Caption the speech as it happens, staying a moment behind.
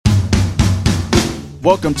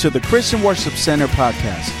Welcome to the Christian Worship Center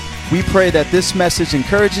podcast. We pray that this message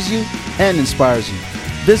encourages you and inspires you.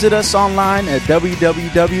 Visit us online at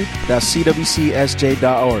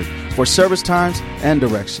www.cwcsj.org for service times and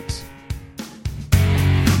directions.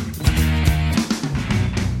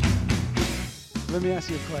 Let me ask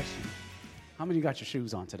you a question. How many of you got your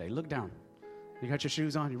shoes on today? Look down. You got your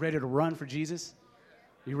shoes on? You ready to run for Jesus?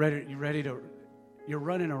 You're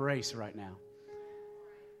running a race right now.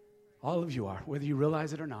 All of you are, whether you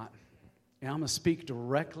realize it or not. And I'm going to speak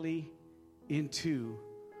directly into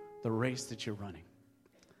the race that you're running.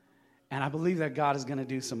 And I believe that God is going to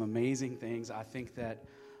do some amazing things. I think that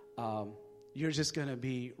you're just going to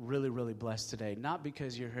be really, really blessed today. Not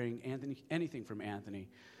because you're hearing anything from Anthony,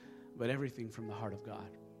 but everything from the heart of God.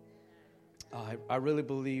 I really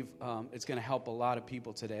believe it's going to help a lot of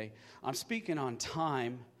people today. I'm speaking on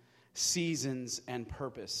time, seasons, and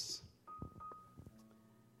purpose.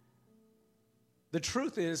 The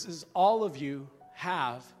truth is all of you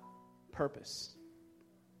have purpose.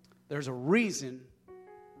 There's a reason,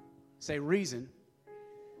 say reason,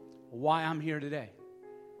 why I'm here today.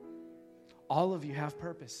 All of you have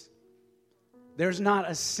purpose. There's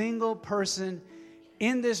not a single person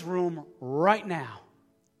in this room right now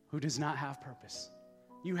who does not have purpose.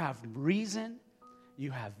 You have reason,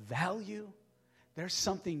 you have value. There's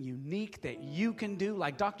something unique that you can do.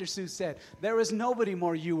 Like Dr. Seuss said, there is nobody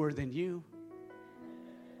more youer than you.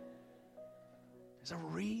 There's a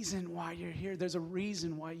reason why you're here. There's a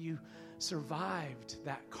reason why you survived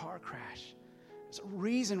that car crash. There's a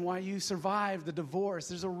reason why you survived the divorce.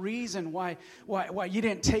 There's a reason why you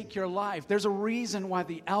didn't take your life. There's a reason why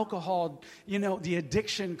the alcohol, the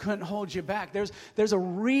addiction couldn't hold you back. There's a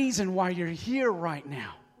reason why you're here right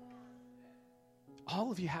now.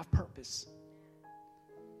 All of you have purpose.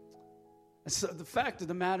 And so the fact of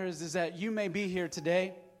the matter is that you may be here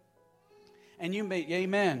today, and you may,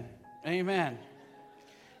 amen.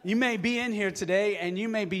 You may be in here today, and you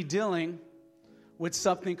may be dealing with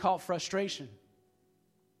something called frustration.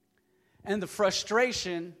 And the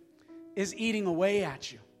frustration is eating away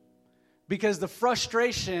at you. Because the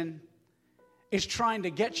frustration is trying to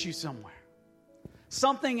get you somewhere.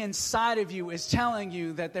 Something inside of you is telling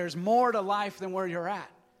you that there's more to life than where you're at.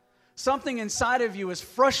 Something inside of you is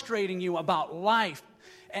frustrating you about life.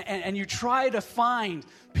 And you try to find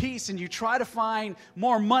peace, and you try to find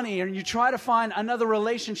more money, and you try to find another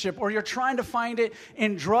relationship, or you're trying to find it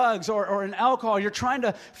in drugs or in alcohol. You're trying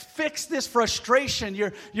to fix this frustration.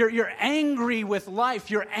 You're angry with life.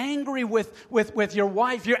 You're angry with your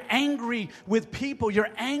wife. You're angry with people. You're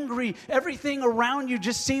angry. Everything around you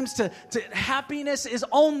just seems to happiness is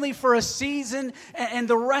only for a season, and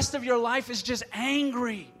the rest of your life is just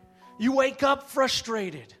angry. You wake up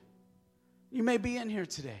frustrated. You may be in here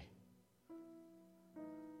today.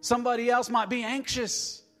 Somebody else might be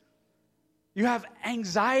anxious. You have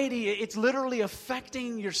anxiety. It's literally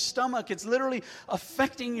affecting your stomach. It's literally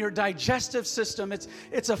affecting your digestive system. It's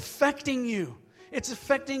affecting you. It's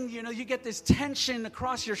affecting, you get this tension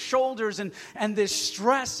across your shoulders and this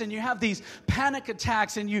stress, and you have these panic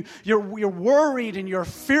attacks, and you're worried, and you're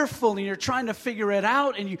fearful, and you're trying to figure it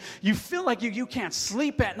out, and you feel like you can't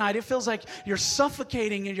sleep at night. It feels like you're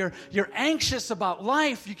suffocating, and you're anxious about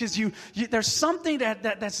life because there's something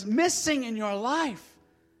that's missing in your life.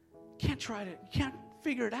 You can't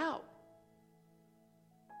figure it out.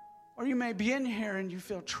 Or you may be in here and you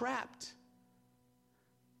feel trapped.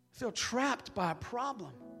 Feel trapped by a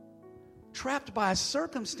problem, trapped by a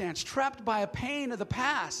circumstance, trapped by a pain of the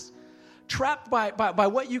past, trapped by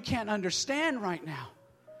what you can't understand right now,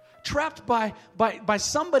 trapped by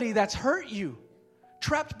somebody that's hurt you,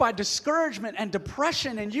 trapped by discouragement and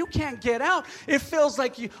depression, and you can't get out. It feels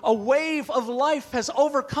like a wave of life has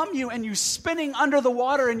overcome you, and you're spinning under the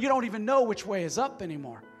water, and you don't even know which way is up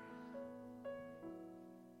anymore.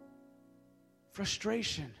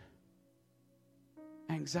 Frustration,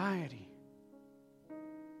 anxiety,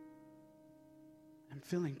 and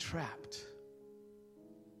feeling trapped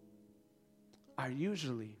are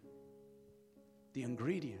usually the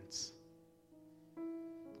ingredients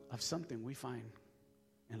of something we find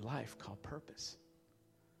in life called purpose.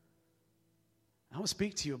 I want to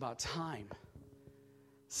speak to you about time,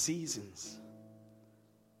 seasons,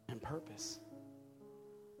 and purpose.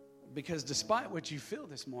 Because despite what you feel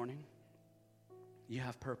this morning, you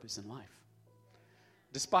have purpose in life.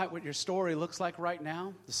 Despite what your story looks like right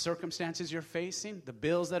now, the circumstances you're facing, the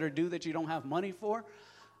bills that are due that you don't have money for,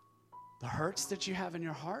 the hurts that you have in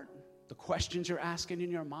your heart, the questions you're asking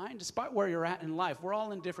in your mind, despite where you're at in life, we're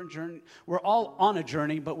all in different journey. We're all on a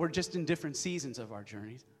journey, but we're just in different seasons of our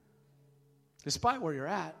journeys. Despite where you're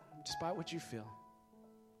at, despite what you feel,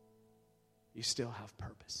 you still have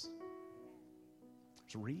purpose.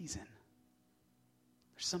 There's reason.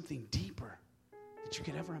 There's something deeper that you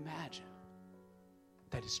could ever imagine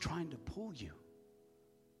that is trying to pull you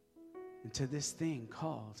into this thing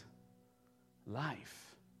called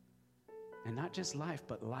life. And not just life,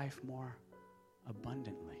 but life more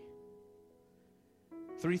abundantly.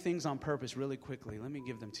 3 things on purpose really quickly. Let me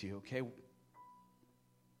give them to you, okay?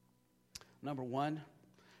 Number 1,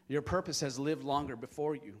 your purpose has lived longer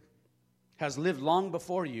before you. Has lived long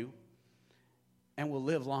before you and will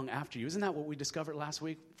live long after you. Isn't that what we discovered last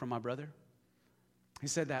week from my brother? He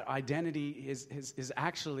said that identity is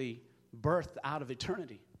actually birthed out of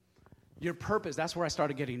eternity. Your purpose, that's where I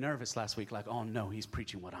started getting nervous last week. Like, oh no, he's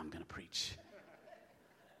preaching what I'm going to preach.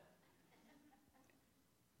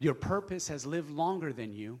 Your purpose has lived longer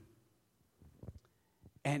than you,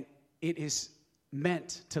 and it is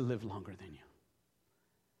meant to live longer than you.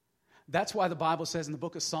 That's why the Bible says in the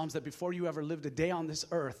book of Psalms that before you ever lived a day on this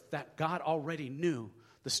earth, that God already knew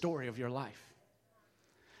the story of your life.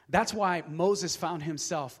 That's why Moses found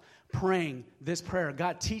himself praying this prayer.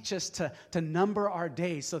 God, teach us to number our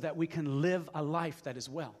days so that we can live a life that is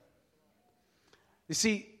well. You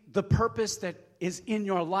see, the purpose that is in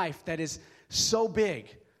your life that is so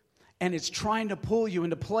big, and it's trying to pull you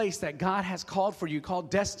into place that God has called for you,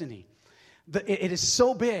 called destiny. It is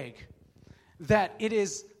so big that it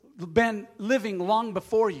has been living long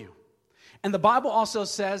before you. And the Bible also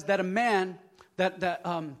says that a man, that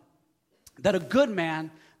a good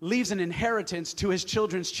man leaves an inheritance to his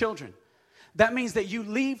children's children. That means that you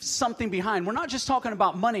leave something behind. We're not just talking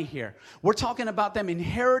about money here. We're talking about them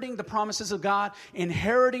inheriting the promises of God,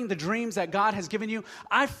 inheriting the dreams that God has given you.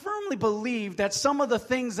 I firmly believe that some of the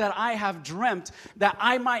things that I have dreamt, that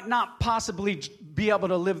I might not possibly be able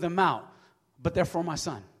to live them out, but they're for my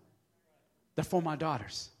son. They're for my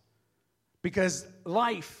daughters. Because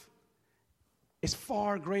life is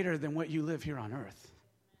far greater than what you live here on earth.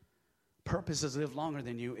 Purpose has lived longer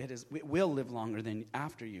than you. It will live longer than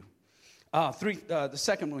after you. The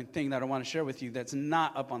second thing that I want to share with you that's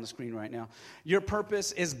not up on the screen right now. Your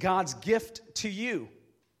purpose is God's gift to you.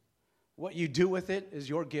 What you do with it is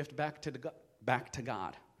your gift back to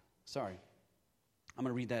God. Sorry. I'm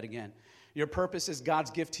going to read that again. Your purpose is God's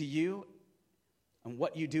gift to you, and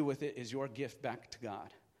what you do with it is your gift back to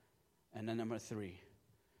God. And then number 3,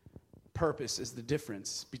 purpose is the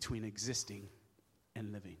difference between existing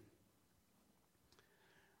and living.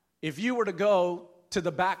 If you were to go to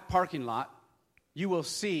the back parking lot, you will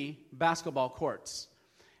see basketball courts.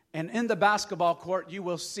 And in the basketball court, you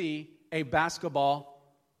will see a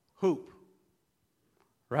basketball hoop.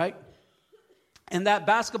 Right? And that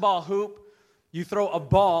basketball hoop, you throw a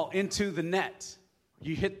ball into the net.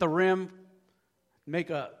 You hit the rim, make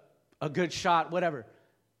a good shot, whatever.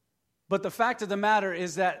 But the fact of the matter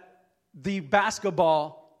is that the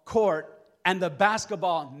basketball court and the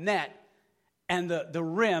basketball net and the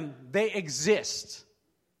rim, they exist.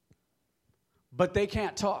 But they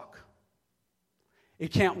can't talk.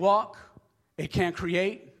 It can't walk. It can't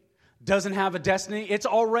create. Doesn't have a destiny. It's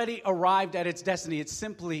already arrived at its destiny. It's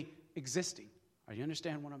simply existing. Are you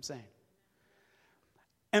understand what I'm saying?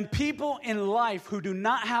 And people in life who do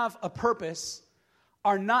not have a purpose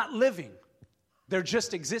are not living. They're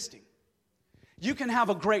just existing. You can have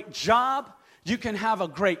a great job. You can have a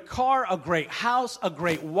great car, a great house, a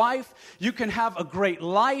great wife. You can have a great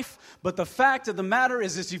life. But the fact of the matter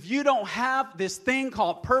is if you don't have this thing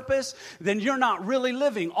called purpose, then you're not really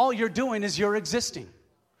living. All you're doing is you're existing.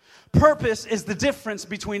 Purpose is the difference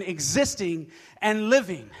between existing and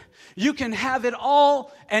living. You can have it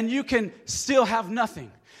all and you can still have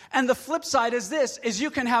nothing. And the flip side is this, is you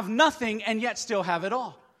can have nothing and yet still have it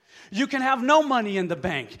all. You can have no money in the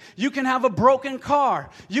bank. You can have a broken car.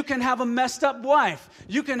 You can have a messed up wife.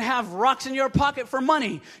 You can have rocks in your pocket for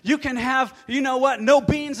money. You can have, no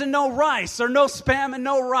beans and no rice, or no Spam and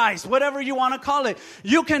no rice, whatever you want to call it.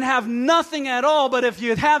 You can have nothing at all, but if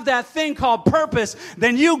you have that thing called purpose,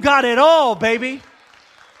 then you got it all, baby.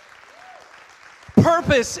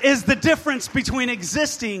 Purpose is the difference between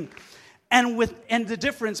existing and the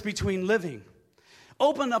difference between living.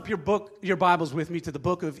 Open up your Bibles with me to the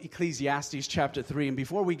book of Ecclesiastes chapter 3. And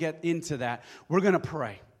before we get into that, we're going to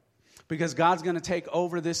pray. Because God's going to take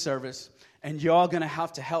over this service. And y'all going to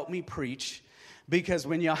have to help me preach. Because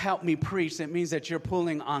when y'all help me preach, that means that you're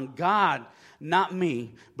pulling on God, not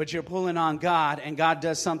me. But you're pulling on God. And God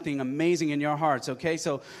does something amazing in your hearts. Okay,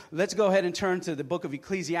 so let's go ahead and turn to the book of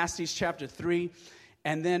Ecclesiastes chapter 3.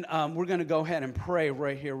 And then we're going to go ahead and pray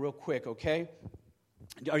right here real quick, okay?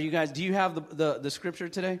 Do you have the scripture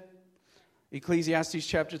today? Ecclesiastes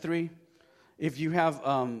chapter 3. If you have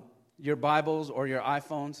your Bibles or your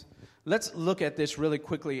iPhones, let's look at this really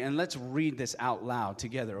quickly and let's read this out loud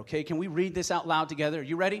together, okay? Can we read this out loud together? Are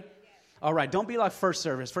you ready? All right, don't be like first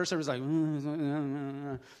service. First service is like,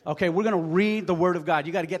 okay, we're going to read the Word of God.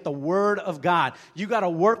 You got to get the Word of God. You got to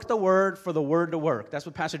work the Word for the Word to work. That's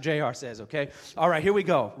what Pastor JR says, okay? All right, here we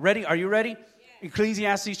go. Ready? Are you ready? Yeah.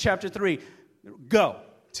 Ecclesiastes chapter 3. Go.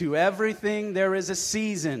 To everything there is a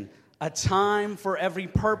season, a time for every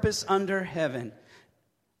purpose under heaven.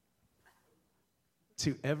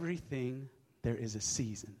 To everything there is a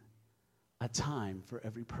season, a time for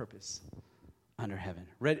every purpose under heaven.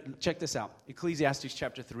 Check this out. Ecclesiastes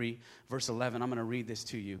chapter 3, verse 11. I'm going to read this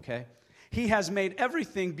to you, okay? He has made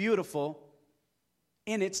everything beautiful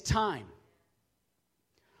in its time.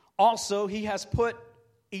 Also, he has put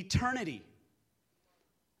eternity,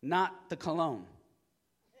 not the cologne.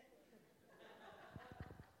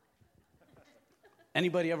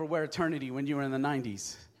 Anybody ever wear eternity when you were in the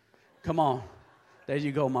 90s? Come on. There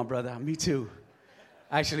you go, my brother. Me too.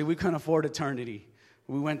 Actually, we couldn't afford eternity.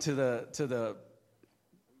 We went to the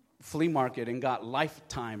flea market and got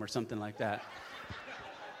Lifetime or something like that.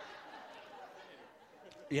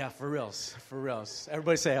 Yeah, for reals, for reals.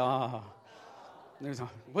 Everybody say, oh.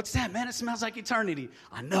 What's that, man? It smells like eternity.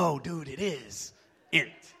 I know, dude, it is.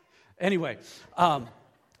 Anyway,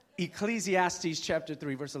 Ecclesiastes chapter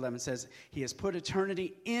 3, verse 11 says, he has put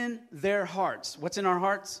eternity in their hearts. What's in our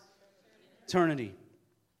hearts? Eternity.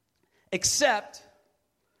 Except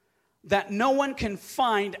that no one can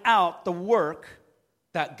find out the work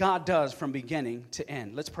that God does from beginning to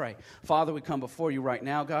end. Let's pray. Father, we come before you right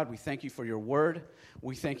now, God. We thank you for your word.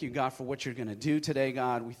 We thank you, God, for what you're going to do today,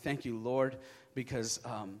 God. We thank you, Lord, because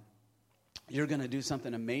you're going to do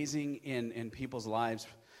something amazing in people's lives,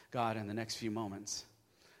 God, in the next few moments.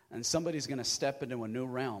 And somebody's going to step into a new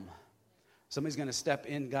realm. Somebody's going to step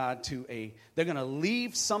in, God, they're going to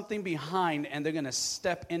leave something behind and they're going to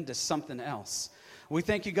step into something else. We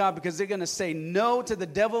thank you, God, because they're going to say no to the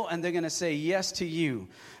devil and they're going to say yes to you.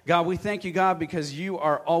 God, we thank you, God, because you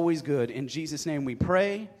are always good. In Jesus' name we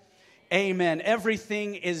pray. Amen.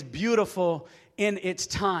 Everything is beautiful in its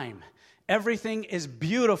time. Everything is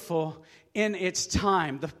beautiful in its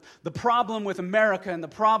time. The problem with America and the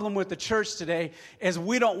problem with the church today is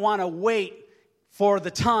we don't want to wait for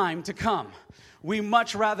the time to come. We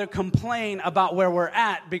much rather complain about where we're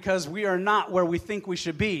at because we are not where we think we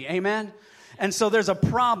should be. Amen? And so there's a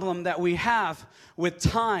problem that we have with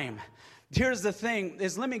time. Here's the thing,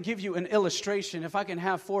 let me give you an illustration. If I can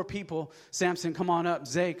have 4 people, Samson, come on up.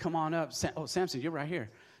 Zay, come on up. Samson, you're right here.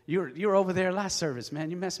 You were over there last service,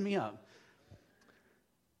 man. You messed me up.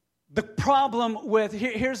 The problem with,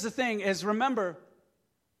 here's the thing, is remember,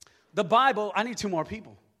 the Bible, I need 2 more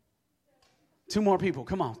people. 2 more people,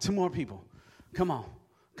 come on, 2 more people. Come on.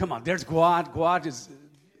 There's Guad.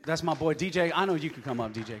 That's my boy, DJ. I know you can come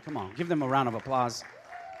up, DJ. Come on, give them a round of applause.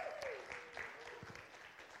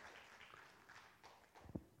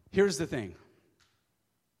 Here's the thing.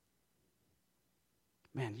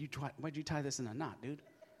 Man, why'd you tie this in a knot, dude?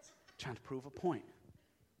 Trying to prove a point.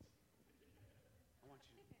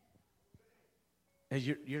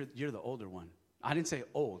 Hey, you're the older one. I didn't say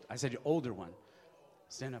old. I said you're older one.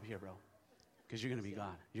 Stand up here, bro. Because you're going to be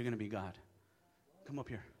God. You're going to be God. Come up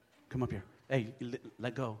here. Hey,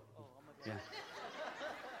 let go. Yeah.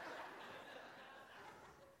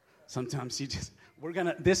 Sometimes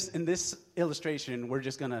in this illustration, we're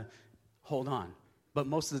just going to hold on. But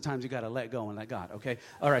most of the times you got to let go and let God, okay?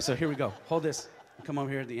 All right, so here we go. Hold this. Come over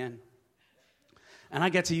here at the end. And I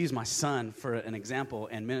get to use my son for an example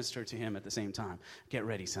and minister to him at the same time. Get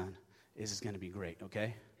ready, son. This is going to be great,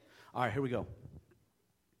 okay? All right, here we go.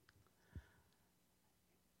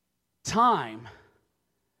 Time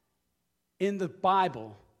in the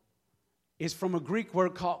Bible is from a Greek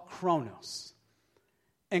word called chronos.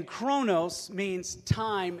 And chronos means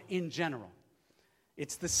time in general.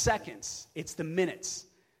 It's the seconds, it's the minutes,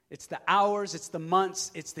 it's the hours, it's the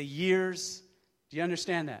months, it's the years. Do you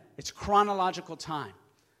understand that? It's chronological time.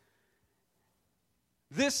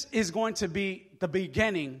 This is going to be the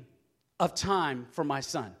beginning of time for my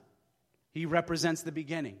son. He represents the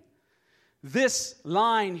beginning. This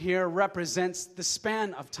line here represents the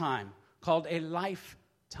span of time, called a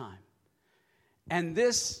lifetime. And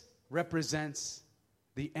this represents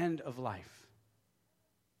the end of life.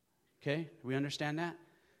 Okay? We understand that?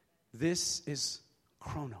 This is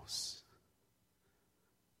chronos.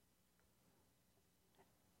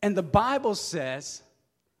 And the Bible says,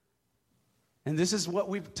 and this is what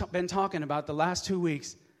we've been talking about the last 2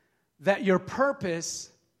 weeks, that your purpose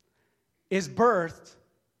is birthed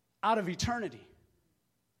out of eternity.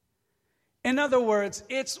 In other words,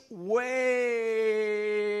 it's way...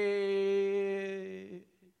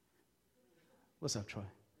 What's up, Troy?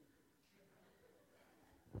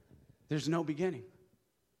 There's no beginning.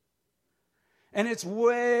 And it's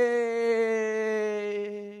way...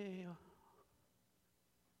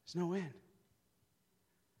 There's no end.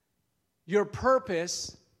 Your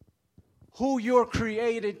purpose, who you're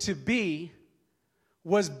created to be,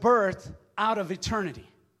 was birthed out of eternity.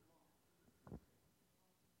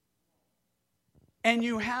 And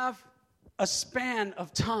you have a span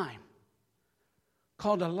of time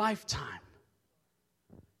called a lifetime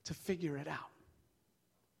to figure it out.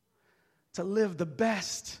 To live the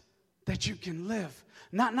best that you can live.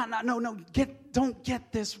 Don't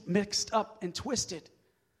get this mixed up and twisted.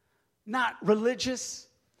 Not religious,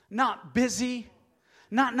 not busy,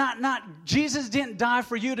 not Jesus didn't die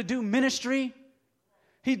for you to do ministry.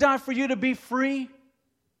 He died for you to be free.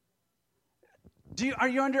 Are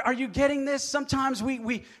you getting this? Sometimes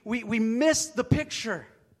we miss the picture.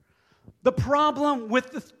 The problem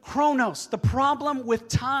with the chronos, the problem with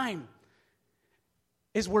time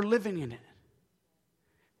is we're living in it.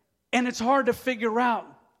 And it's hard to figure out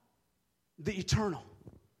the eternal.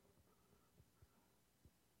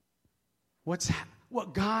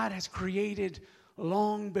 What God has created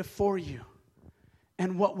long before you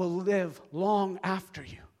and what will live long after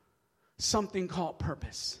you. Something called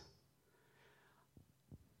purpose.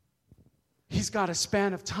 He's got a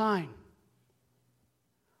span of time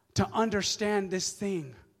to understand this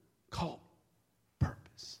thing called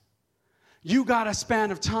purpose. You got a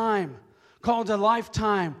span of time called a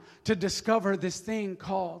lifetime to discover this thing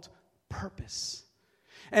called purpose.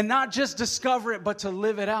 And not just discover it, but to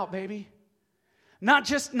live it out, baby. Not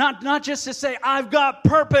just to say, I've got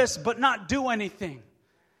purpose, but not do anything.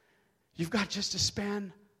 You've got just a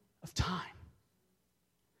span of time.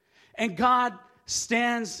 And God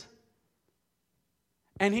stands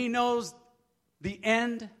and He knows the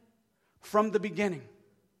end from the beginning.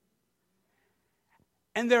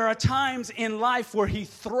 And there are times in life where He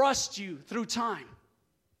thrusts you through time.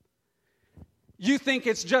 You think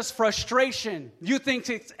it's just frustration. You think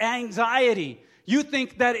it's anxiety. You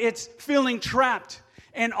think that it's feeling trapped.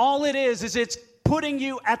 And all it is it's putting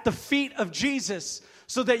you at the feet of Jesus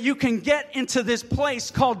so that you can get into this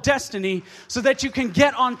place called destiny, so that you can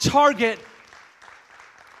get on target,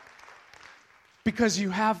 because you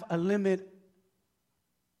have a limited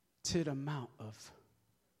amount of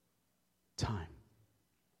time.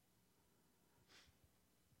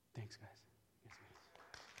 Thanks, guys.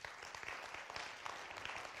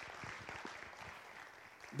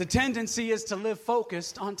 The tendency is to live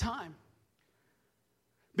focused on time.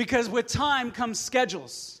 Because with time comes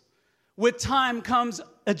schedules. With time comes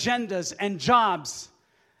agendas and jobs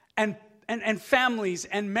and families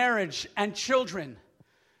and marriage and children.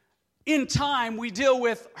 In time, we deal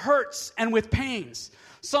with hurts and with pains.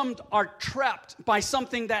 Some are trapped by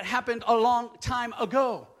something that happened a long time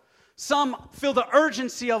ago. Some feel the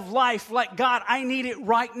urgency of life like, God, I need it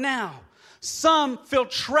right now. Some feel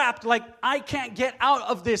trapped like, I can't get out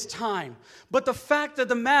of this time. But the fact of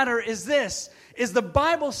the matter is this, is the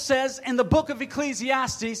Bible says in the book of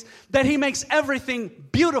Ecclesiastes that He makes everything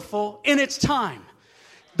beautiful in its time.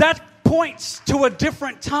 That points to a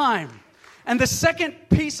different time. And the second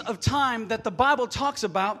piece of time that the Bible talks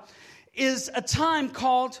about is a time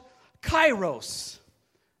called Kairos.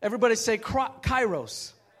 Everybody say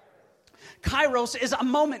Kairos. Kairos is a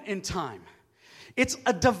moment in time. It's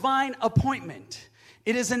a divine appointment.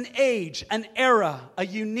 It is an age, an era, a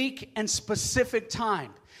unique and specific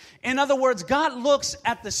time. In other words, God looks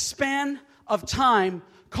at the span of time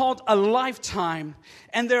called a lifetime,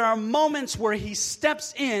 and there are moments where He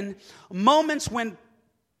steps in, moments when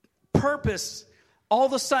purpose all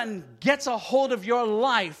of a sudden gets a hold of your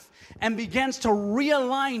life and begins to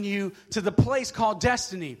realign you to the place called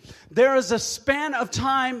destiny. There is a span of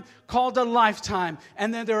time called a lifetime,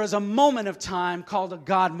 and then there is a moment of time called a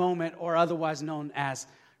God moment, or otherwise known as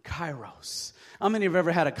Kairos. How many have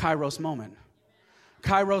ever had a Kairos moment?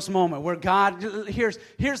 Kairos moment where God, here's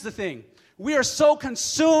the thing. We are so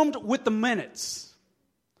consumed with the minutes,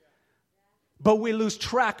 but we lose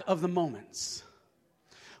track of the moments.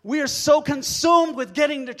 We are so consumed with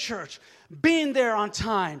getting to church, being there on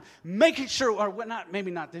time, making sure, or not, maybe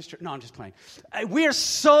not this church. No, I'm just playing. We are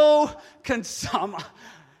so consumed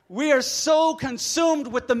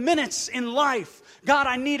with the minutes in life, God,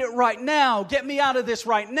 I need it right now. Get me out of this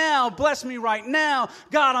right now. Bless me right now.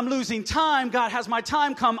 God, I'm losing time. God, has my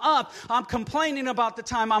time come up? I'm complaining about the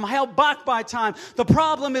time. I'm held back by time. The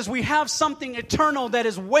problem is we have something eternal that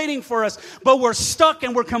is waiting for us, but we're stuck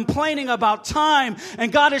and we're complaining about time.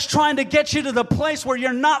 And God is trying to get you to the place where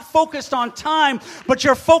you're not focused on time, but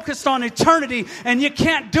you're focused on eternity. And you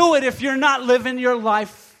can't do it if you're not living your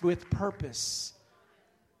life with purpose.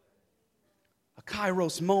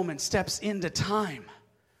 Kairos moment steps into time.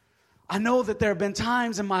 I know that there have been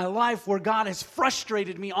times in my life where God has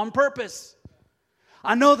frustrated me on purpose.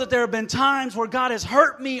 I know that there have been times where God has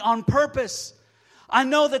hurt me on purpose. I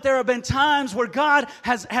know that there have been times where God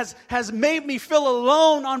has made me feel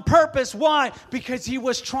alone on purpose. Why? Because He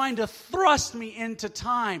was trying to thrust me into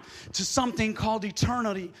time, to something called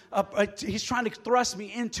eternity. He's trying to thrust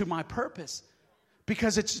me into my purpose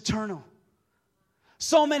because it's eternal.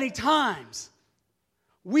 So many times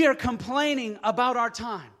we are complaining about our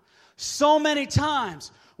time. So many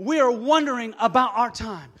times we are wondering about our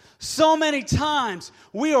time. So many times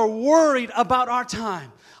we are worried about our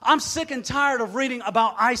time. I'm sick and tired of reading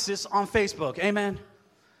about ISIS on Facebook. Amen.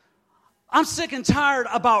 I'm sick and tired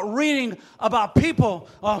about reading about people.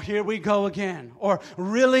 Oh, here we go again. Or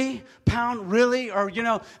really? Pound, really? Or,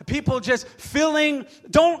 people just feeling.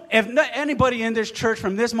 If anybody in this church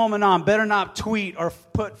from this moment on better not tweet or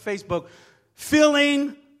put Facebook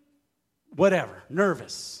feeling whatever,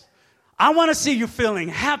 nervous. I want to see you feeling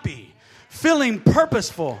happy, feeling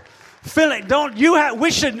purposeful,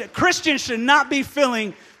 Christians should not be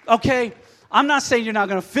feeling, okay, I'm not saying you're not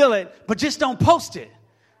going to feel it, but just don't post it.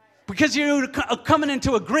 Because you're coming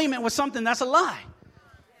into agreement with something that's a lie.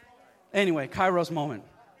 Anyway, Kairos moment.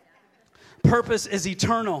 Purpose is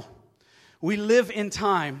eternal. We live in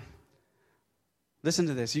time. Listen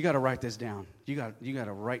to this. You got to write this down. You got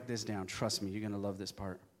to write this down. Trust me, you're going to love this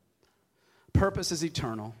part. Purpose is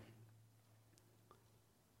eternal.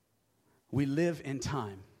 We live in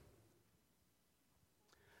time,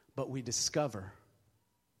 but we discover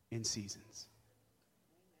in seasons.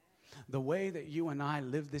 The way that you and I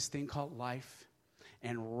live this thing called life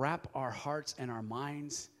and wrap our hearts and our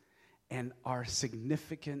minds and our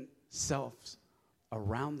significant selves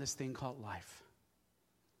around this thing called life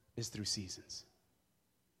is through seasons.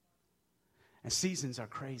 And seasons are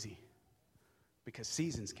crazy because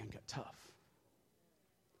seasons can get tough.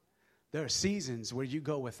 There are seasons where you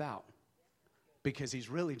go without because He's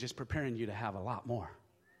really just preparing you to have a lot more.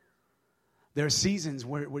 There are seasons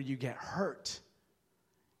where you get hurt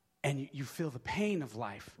and you feel the pain of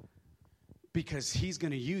life because He's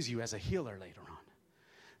going to use you as a healer later on.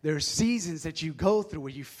 There are seasons that you go through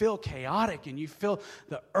where you feel chaotic and you feel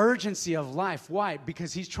the urgency of life. Why?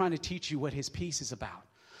 Because He's trying to teach you what His peace is about.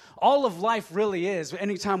 All of life really is,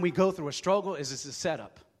 anytime we go through a struggle, is it's a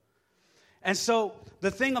setup. And so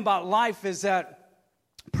the thing about life is that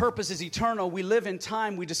purpose is eternal. We live in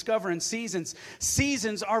time. We discover in seasons.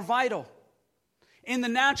 Seasons are vital. In the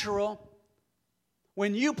natural,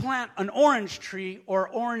 when you plant an orange tree or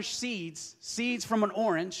orange seeds from an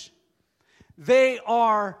orange, they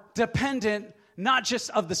are dependent not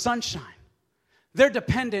just of the sunshine. They're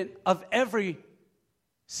dependent of every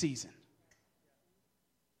season.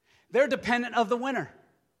 They're dependent of the winter.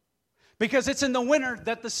 Because it's in the winter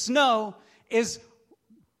that the snow is,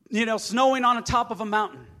 snowing on the top of a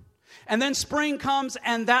mountain. And then spring comes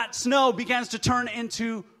and that snow begins to turn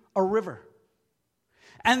into a river.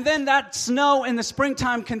 And then that snow in the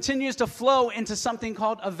springtime continues to flow into something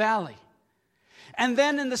called a valley. And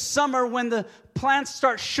then in the summer, when the plants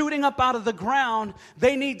start shooting up out of the ground,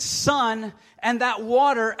 they need sun and that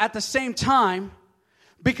water at the same time,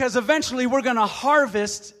 because eventually we're going to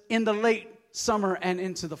harvest in the late summer and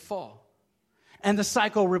into the fall. And the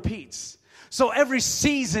cycle repeats. So every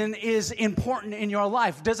season is important in your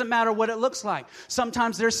life. Doesn't matter what it looks like.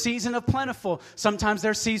 Sometimes there's season of plentiful. Sometimes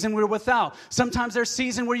there's season where without. Sometimes there's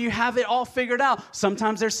season where you have it all figured out.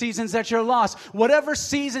 Sometimes there's seasons that you're lost. Whatever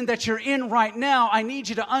season that you're in right now, I need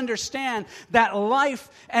you to understand that life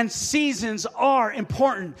and seasons are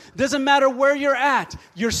important. Doesn't matter where you're at.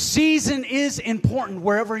 Your season is important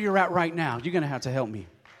wherever you're at right now. You're going to have to help me.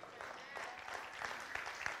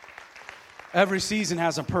 Every season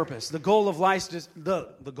has a purpose. The goal of life is the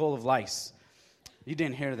goal of life. You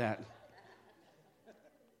didn't hear that.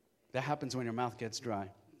 That happens when your mouth gets dry,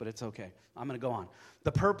 but it's okay. I'm going to go on.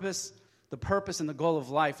 The purpose and the goal of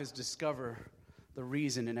life is discover the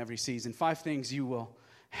reason in every season. 5 things you will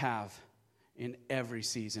have in every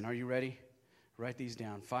season. Are you ready? Write these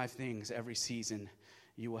down. 5 things every season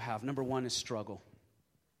you will have. Number 1 is struggle.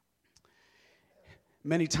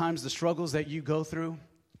 Many times the struggles that you go through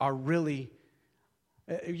are really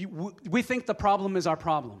We think the problem is our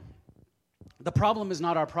problem. The problem is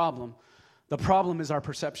not our problem. The problem is our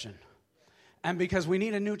perception. And because we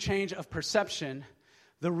need a new change of perception,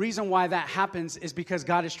 the reason why that happens is because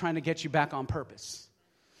God is trying to get you back on purpose.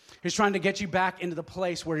 He's trying to get you back into the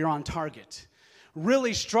place where you're on target.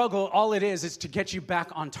 Really, struggle, all it is to get you back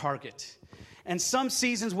on target. And some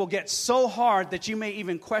seasons will get so hard that you may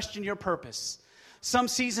even question your purpose. Some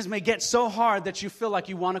seasons may get so hard that you feel like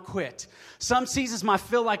you want to quit. Some seasons might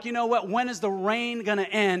feel like, you know what, when is the rain going to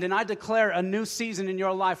end? And I declare a new season in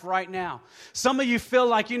your life right now. Some of you feel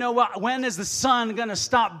like, you know what, when is the sun going to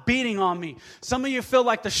stop beating on me? Some of you feel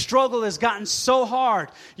like the struggle has gotten so hard.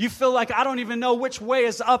 You feel like I don't even know which way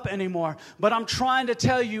is up anymore. But I'm trying to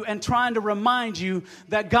tell you and trying to remind you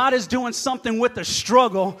that God is doing something with the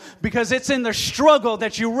struggle, because it's in the struggle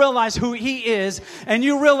that you realize who He is and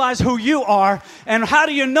you realize who you are. And how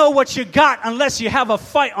do you know what you got unless you have a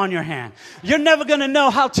fight on your hand? You're never going to know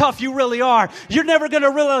how tough you really are. You're never going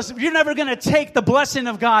to realize, you're never going to take the blessing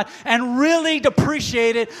of God and really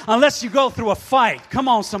appreciate it unless you go through a fight. Come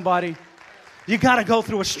on, somebody. You got to go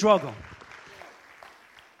through a struggle.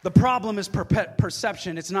 The problem is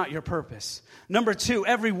perception. It's not your purpose. Number 2,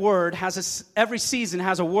 every season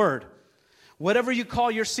has a word. Whatever you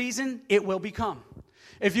call your season, it will become.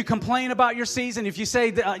 If you complain about your season, if you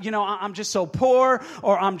say, I'm just so poor,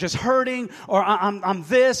 or I'm just hurting, or I'm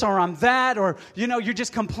this, or I'm that, or, you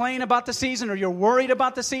just complain about the season, or you're worried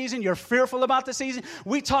about the season, you're fearful about the season.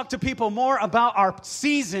 We talk to people more about our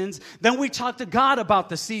seasons than we talk to God about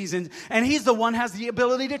the seasons, and He's the one who has the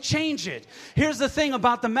ability to change it. Here's the thing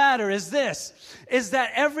about the matter is this, is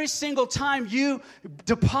that every single time you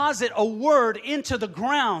deposit a word into the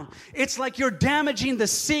ground, it's like you're damaging the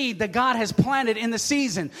seed that God has planted in the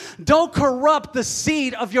season. Don't corrupt the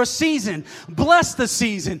seed of your season. Bless the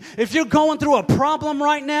season. If you're going through a problem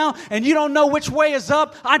right now and you don't know which way is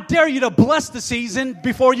up, I dare you to bless the season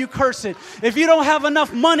before you curse it. If you don't have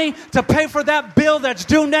enough money to pay for that bill that's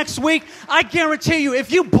due next week, I guarantee you,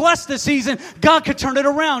 if you bless the season, God could turn it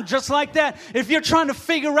around just like that. If you're trying to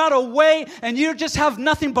figure out a way and you just have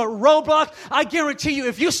nothing but roadblocks, I guarantee you,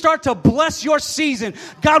 if you start to bless your season,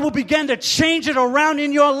 God will begin to change it around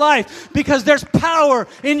in your life, because there's power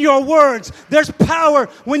in your words. There's power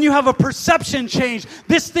when you have a perception change.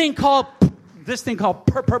 This thing called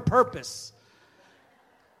purpose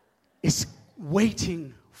is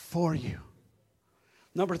waiting for you.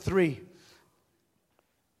 Number 3,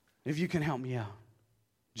 if you can help me out,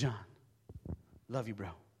 John, love you, bro.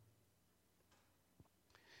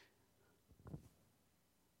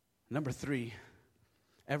 Number 3,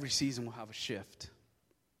 every season will have a shift.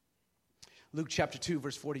 Luke chapter 2,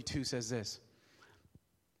 verse 42 says this,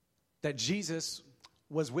 that Jesus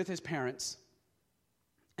was with His parents,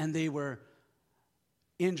 and they were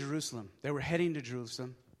in Jerusalem. They were heading to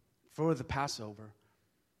Jerusalem for the Passover.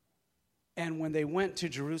 And when they went to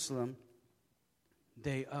Jerusalem,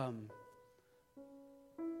 they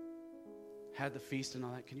had the feast and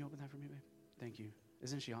all that. Can you open that for me, babe? Thank you.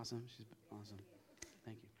 Isn't she awesome? She's awesome.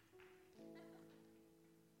 Thank you.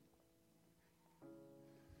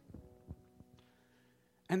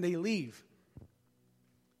 And they leave.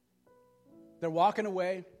 They're walking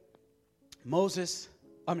away. Mary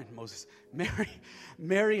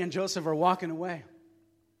and Joseph are walking away.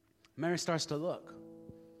 Mary starts to look.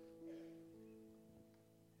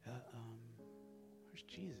 Where's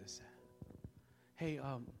Jesus at? Hey,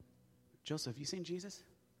 Joseph, you seen Jesus?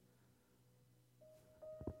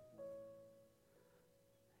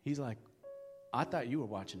 He's like, I thought you were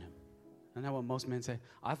watching him. Isn't that what most men say?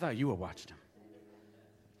 I thought you were watching him.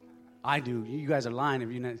 I do. You guys are lying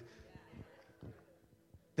if you know.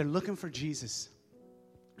 They're looking for Jesus.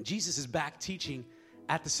 Jesus is back teaching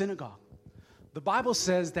at the synagogue. The Bible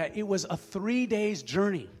says that it was a 3-day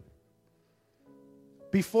journey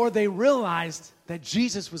before they realized that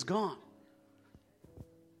Jesus was gone.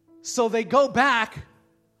 So they go back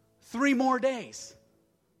 3 more days.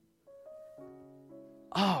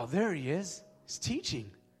 Oh, there he is. He's teaching.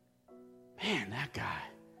 Man, that guy,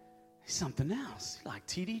 he's something else. Like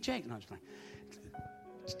T.D. Jakes. No, I'm just playing.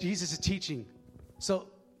 Jesus is teaching. So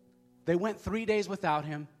they went 3 days without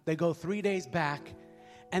him. They go 3 days back.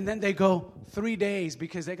 And then they go 3 days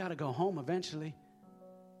because they got to go home eventually.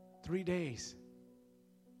 3 days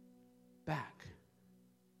back.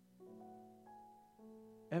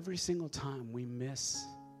 Every single time we miss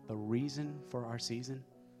the reason for our season,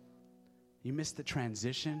 you miss the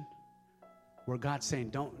transition where God's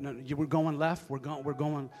saying, we're going left, we're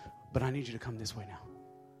going, but I need you to come this way now.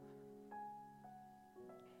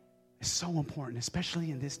 It's so important,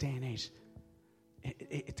 especially in this day and age.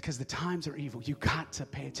 because the times are evil. You got to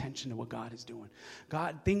pay attention to what God is doing.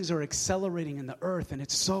 Things are accelerating in the earth, and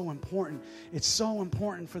it's so important. It's so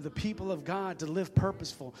important for the people of God to live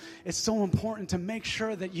purposeful. It's so important to make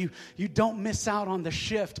sure that you don't miss out on the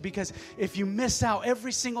shift, because if you miss out,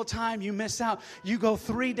 every single time you miss out, you go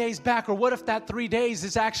 3 days back. Or what if that 3 days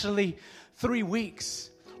is actually 3 weeks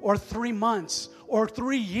or 3 months or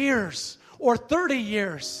 3 years or 30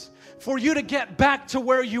 years for you to get back to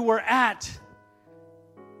where you were at?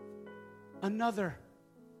 Another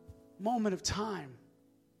moment of time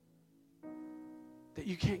that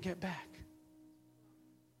you can't get back.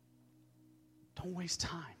 Don't waste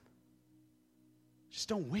time. Just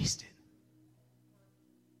don't waste it.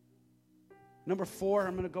 Number 4,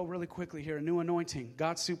 I'm going to go really quickly here. A new anointing.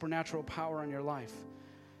 God's supernatural power in your life.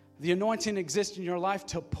 The anointing exists in your life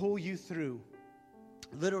to pull you through.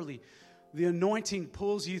 Literally, the anointing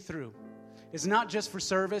pulls you through. It's not just for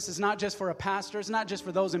service. It's not just for a pastor. It's not just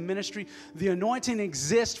for those in ministry. The anointing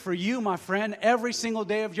exists for you, my friend, every single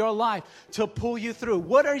day of your life to pull you through.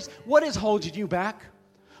 What is holding you back?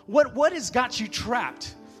 What has got you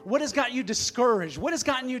trapped? What has got you discouraged? What has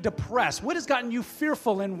gotten you depressed? What has gotten you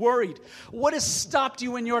fearful and worried? What has stopped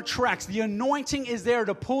you in your tracks? The anointing is there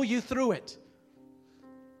to pull you through it.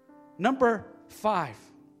 Number 5,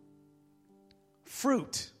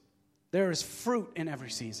 fruit. There is fruit in every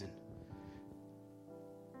season.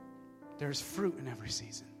 There's fruit in every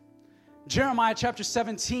season. Jeremiah chapter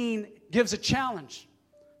 17 gives a challenge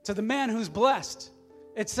to the man who's blessed.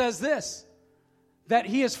 It says this, that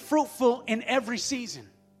he is fruitful in every season.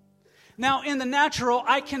 Now, in the natural,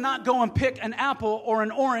 I cannot go and pick an apple or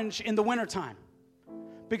an orange in the wintertime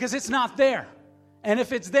because it's not there. And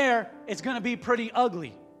if it's there, it's going to be pretty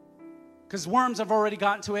ugly because worms have already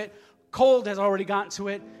gotten to it. Cold has already gotten to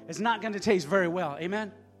it. It's not going to taste very well.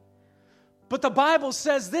 Amen? But the Bible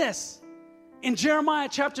says this in Jeremiah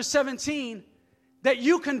chapter 17, that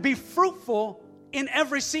you can be fruitful in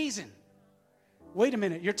every season. Wait a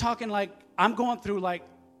minute. You're talking like I'm going through like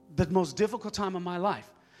the most difficult time of my life.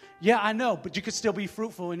 Yeah, I know, but you could still be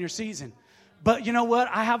fruitful in your season. But you know what?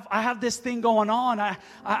 I have this thing going on. I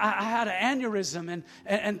had an aneurysm,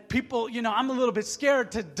 and people, I'm a little bit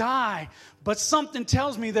scared to die. But something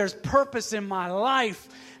tells me there's purpose in my life.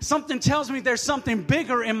 Something tells me there's something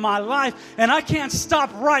bigger in my life. And I can't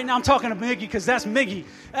stop right now. I'm talking to Miggy because that's Miggy.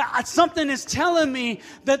 Something is telling me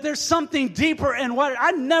that there's something deeper in what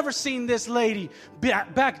I've never seen this lady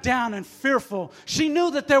back down and fearful. She knew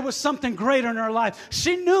that there was something greater in her life.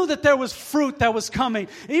 She knew that there was fruit that was coming.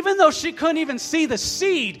 Even though she couldn't even see the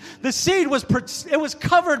seed was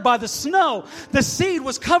covered by the snow. The seed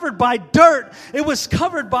was covered by dirt. It was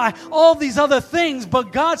covered by all these other things.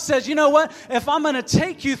 But God says, you know what? If I'm going to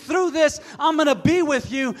take you through this, I'm going to be with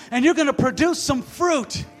you, and you're going to produce some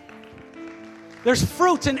fruit. There's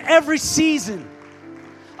fruit in every season.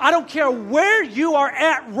 I don't care where you are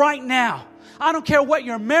at right now. I don't care what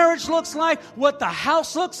your marriage looks like, what the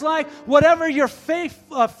house looks like, whatever you're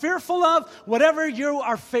fearful of, whatever you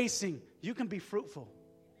are facing. You can be fruitful.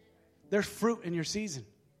 There's fruit in your season.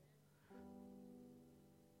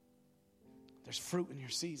 There's fruit in your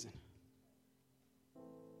season.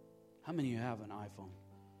 How many of you have an iPhone?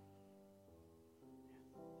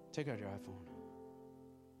 Take out your iPhone.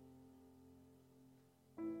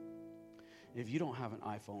 If you don't have an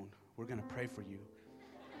iPhone, we're going to pray for you.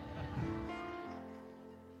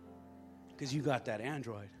 Because you got that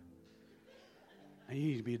Android. And you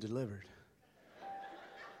need to be delivered.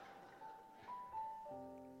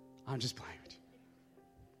 I'm just playing with you.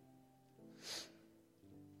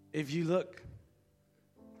 If you look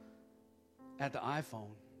at the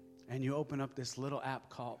iPhone and you open up this little app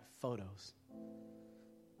called Photos,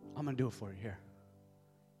 I'm going to do it for you here.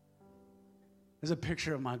 There's a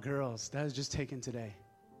picture of my girls that was just taken today.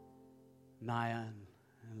 Naya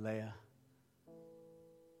and Leia.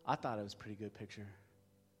 I thought it was a pretty good picture.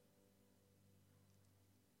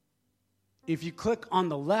 If you click on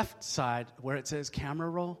the left side where it says camera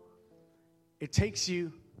roll, it takes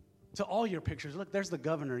you to all your pictures. Look, there's the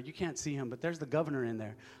governor. You can't see him, but there's the governor in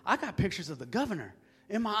there. I got pictures of the governor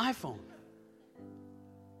in my iPhone.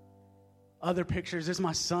 Other pictures, there's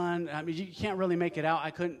my son. I mean, you can't really make it out. I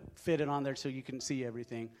couldn't fit it on there so you can see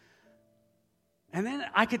everything. And then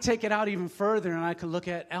I could take it out even further and I could look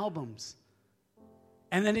at albums.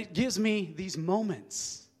 And then it gives me these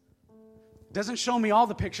moments. It doesn't show me all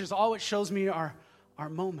the pictures. All it shows me are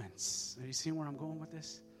moments. Are you seeing where I'm going with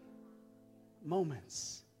this?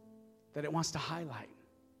 Moments that it wants to highlight.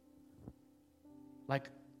 Like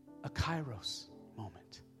a Kairos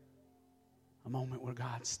moment. A moment where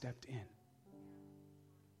God stepped in.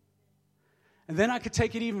 And then I could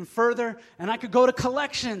take it even further, and I could go to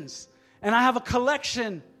collections. And I have a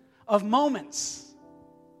collection of moments.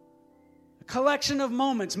 A collection of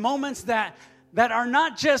moments. Moments that are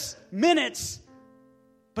not just minutes,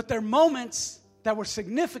 but they're moments that were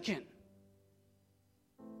significant.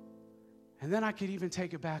 And then I could even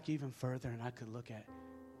take it back even further, and I could look at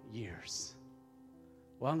years.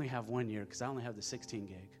 Well, I only have 1 year because I only have the 16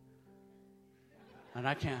 gig. And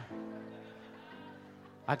I can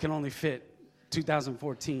only fit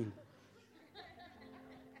 2014.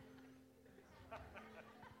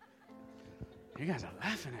 You guys are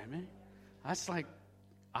laughing at me. That's like,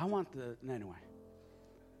 I want anyway.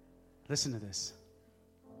 Listen to this.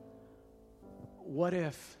 What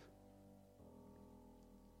if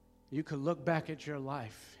you could look back at your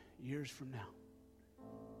life years from now,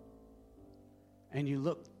 and you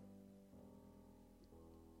look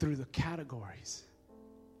through the categories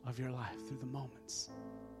of your life, through the moments,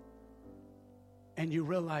 and you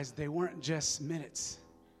realize they weren't just minutes,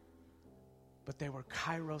 but they were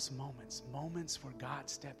kairos moments, moments where God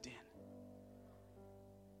stepped in,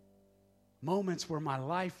 moments where my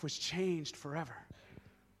life was changed forever.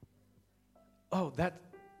 Oh,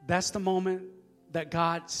 that's the moment that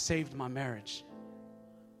God saved my marriage.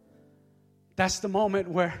 That's the moment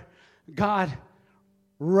where God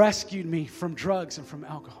rescued me from drugs and from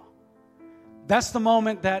alcohol. That's the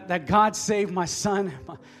moment that God saved my son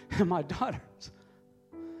and my daughters.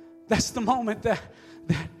 That's the moment that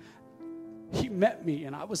He met me,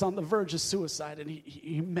 and I was on the verge of suicide, and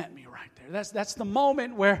he met me right there. That's the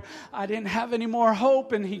moment where I didn't have any more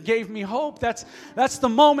hope, and He gave me hope. That's the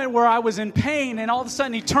moment where I was in pain, and all of a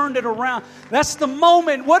sudden He turned it around. That's the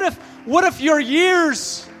moment. What if your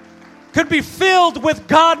years could be filled with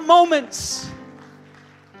God moments?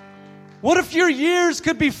 What if your years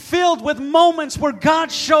could be filled with moments where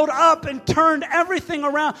God showed up and turned everything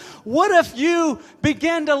around? What if you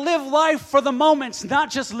began to live life for the moments,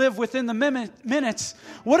 not just live within the minutes?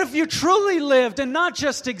 What if you truly lived and not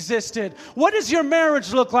just existed? What does your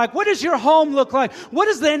marriage look like? What does your home look like? What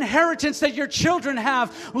does the inheritance that your children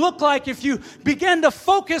have look like if you begin to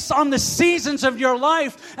focus on the seasons of your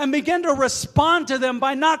life and begin to respond to them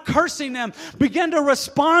by not cursing them? Begin to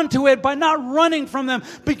respond to it by not running from them.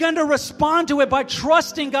 Begin to respond to it by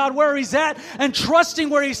trusting God where He's at and trusting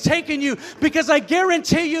where He's taking you. Because I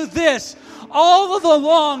guarantee you this, all of the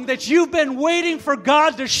long that you've been waiting for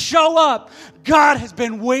God to show up, God has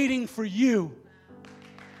been waiting for you.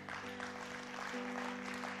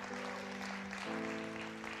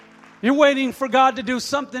 You're waiting for God to do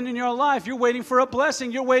something in your life. You're waiting for a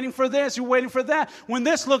blessing. You're waiting for this. You're waiting for that. When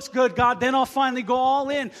this looks good, God, then I'll finally go all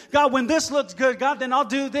in. God, when this looks good, God, then I'll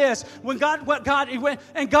do this. And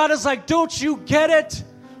God is like, don't you get it?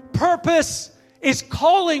 Purpose is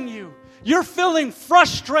calling you. You're feeling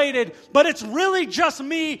frustrated, but it's really just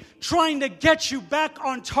me trying to get you back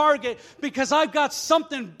on target because I've got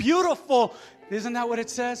something beautiful. Isn't that what it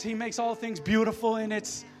says? He makes all things beautiful in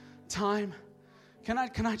its time. Can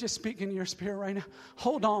I just speak in your spirit right now?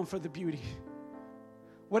 Hold on for the beauty.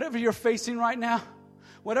 Whatever you're facing right now,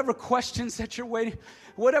 whatever questions that you're waiting,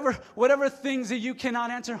 whatever things that you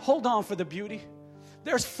cannot answer, hold on for the beauty.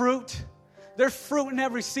 There's fruit. There's fruit in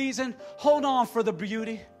every season. Hold on for the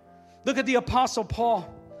beauty. Look at the Apostle Paul.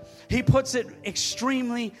 He puts it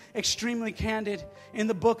extremely, extremely candid in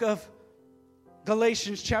the book of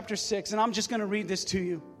Galatians chapter 6. And I'm just going to read this to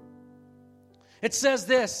you. It says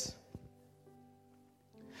this.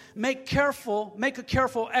 Make a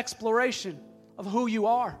careful exploration of who you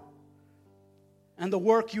are and the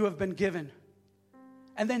work you have been given.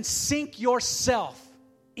 And then sink yourself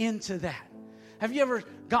into that. Have you ever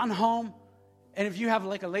gotten home and if you have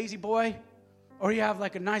like a lazy boy or you have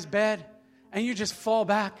like a nice bed and you just fall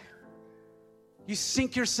back, you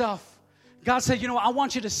sink yourself. God said, I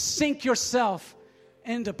want you to sink yourself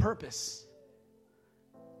into purpose.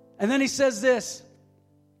 And then He says this.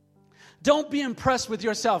 Don't be impressed with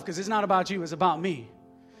yourself because it's not about you, it's about me.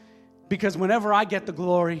 Because whenever I get the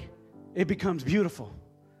glory, it becomes beautiful.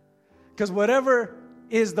 Because whatever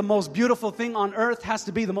is the most beautiful thing on earth has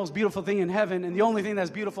to be the most beautiful thing in heaven. And the only thing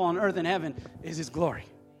that's beautiful on earth and heaven is His glory.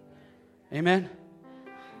 Amen?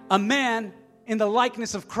 A man in the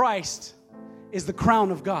likeness of Christ is the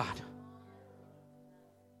crown of God.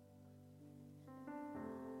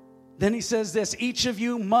 Then He says this, each of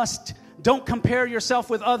you don't compare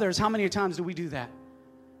yourself with others. How many times do we do that?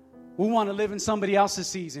 We want to live in somebody else's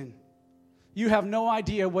season. You have no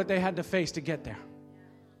idea what they had to face to get there.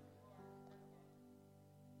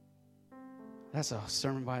 That's a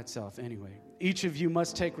sermon by itself. Anyway, each of you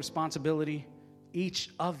must take responsibility. Each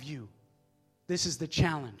of you. This is the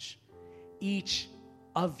challenge. Each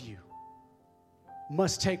of you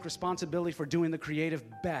must take responsibility for doing the creative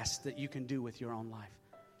best that you can do with your own life.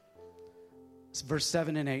 It's verse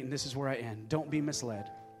 7 and 8, and this is where I end. Don't be misled.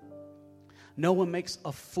 No one makes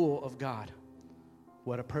a fool of God.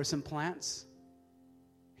 What a person plants,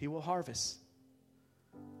 he will harvest.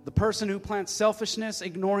 The person who plants selfishness,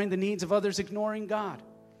 ignoring the needs of others, ignoring God,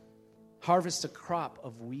 harvests a crop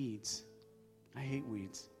of weeds. I hate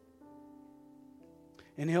weeds.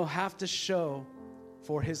 And he'll have to show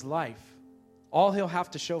for his life. All he'll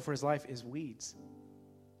have to show for his life is weeds.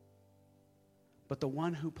 But the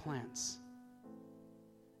one who plants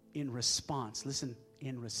in response, listen,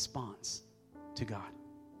 in response to God,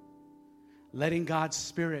 letting God's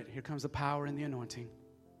Spirit, here comes the power and the anointing,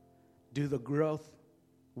 do the growth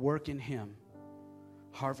work in him,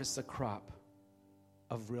 harvest a crop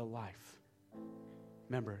of real life.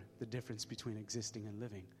 Remember, the difference between existing and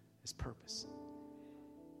living is purpose.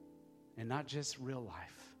 And not just real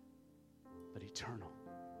life, but eternal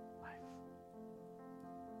life.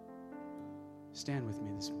 Stand with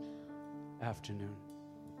me this afternoon.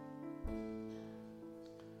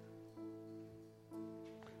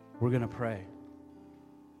 We're going to pray.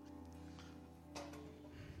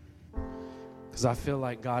 Because I feel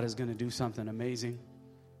like God is going to do something amazing.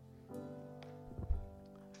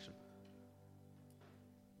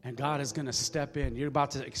 And God is going to step in. You're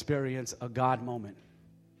about to experience a God moment.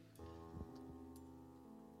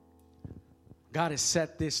 God has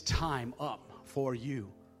set this time up for you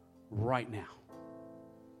right now.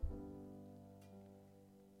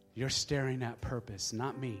 You're staring at purpose,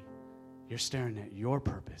 not me. You're staring at your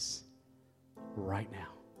purpose right now.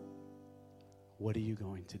 What are you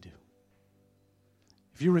going to do?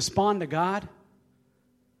 If you respond to God,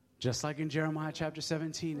 just like in Jeremiah chapter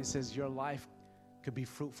 17, it says your life could be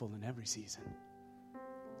fruitful in every season.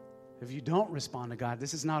 If you don't respond to God,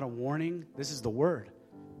 this is not a warning, this is the word.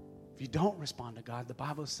 If you don't respond to God, the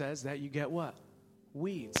Bible says that you get what?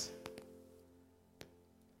 Weeds.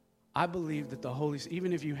 I believe that the Holy Spirit,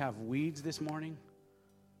 even if you have weeds this morning,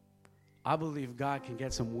 I believe God can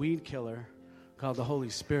get some weed killer called the Holy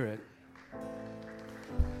Spirit.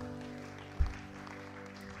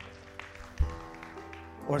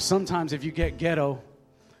 Or sometimes if you get ghetto,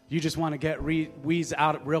 you just want to get weeds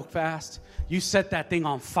out real fast. You set that thing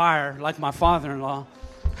on fire like my father-in-law.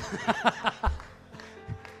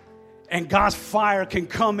 And God's fire can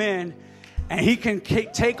come in and he can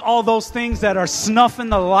take all those things that are snuffing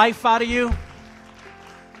the life out of you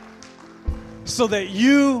so that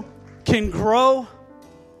you can grow.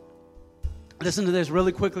 Listen to this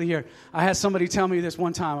really quickly here. I had somebody tell me this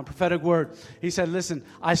one time, a prophetic word. He said, listen,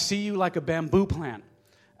 I see you like a bamboo plant.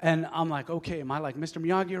 And I'm like, okay, am I like Mr.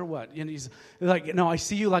 Miyagi or what? And he's like, no, I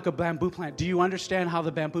see you like a bamboo plant. Do you understand how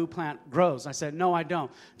the bamboo plant grows? I said, no, I don't.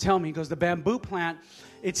 Tell me. He goes, the bamboo plant,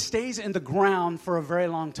 it stays in the ground for a very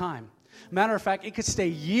long time. Matter of fact, it could stay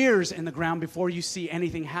years in the ground before you see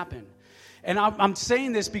anything happen. And I'm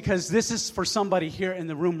saying this because this is for somebody here in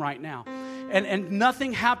the room right now. And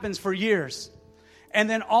nothing happens for years. And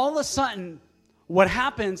then all of a sudden, what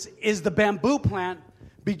happens is the bamboo plant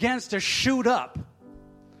begins to shoot up.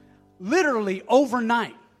 Literally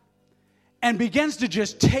overnight, and begins to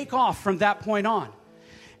just take off from that point on.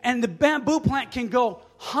 And the bamboo plant can go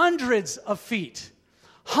hundreds of feet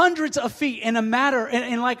in a matter,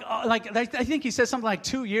 in like I think he said something like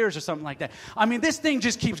 2 years or something like that. I mean, this thing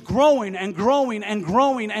just keeps growing and growing and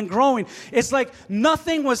growing and growing. It's like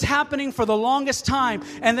nothing was happening for the longest time.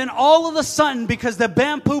 And then all of a sudden, because the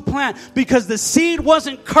bamboo plant, because the seed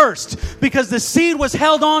wasn't cursed, because the seed was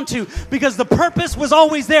held on to, because the purpose was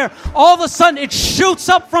always there, all of a sudden it shoots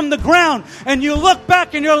up from the ground. And you look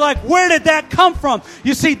back and you're like, where did that come from?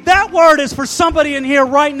 You see, that word is for somebody in here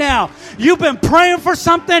right now. You've been praying for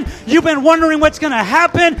something. You've been wondering what's going to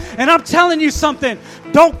happen. And I'm telling you something.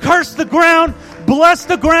 Don't curse the ground. Bless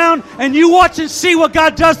the ground. And you watch and see what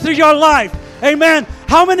God does through your life. Amen.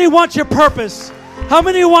 How many want your purpose? How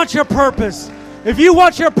many want your purpose? If you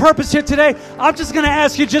want your purpose here today, I'm just going to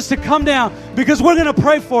ask you just to come down because we're going to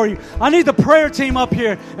pray for you. I need the prayer team up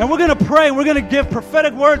here. And we're going to pray. And we're going to give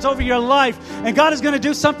prophetic words over your life. And God is going to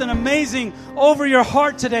do something amazing over your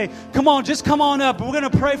heart today. Come on, just come on up. We're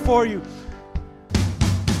going to pray for you.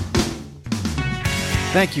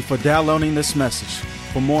 Thank you for downloading this message.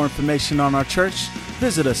 For more information on our church,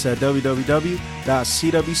 visit us at www.cwcsj.org.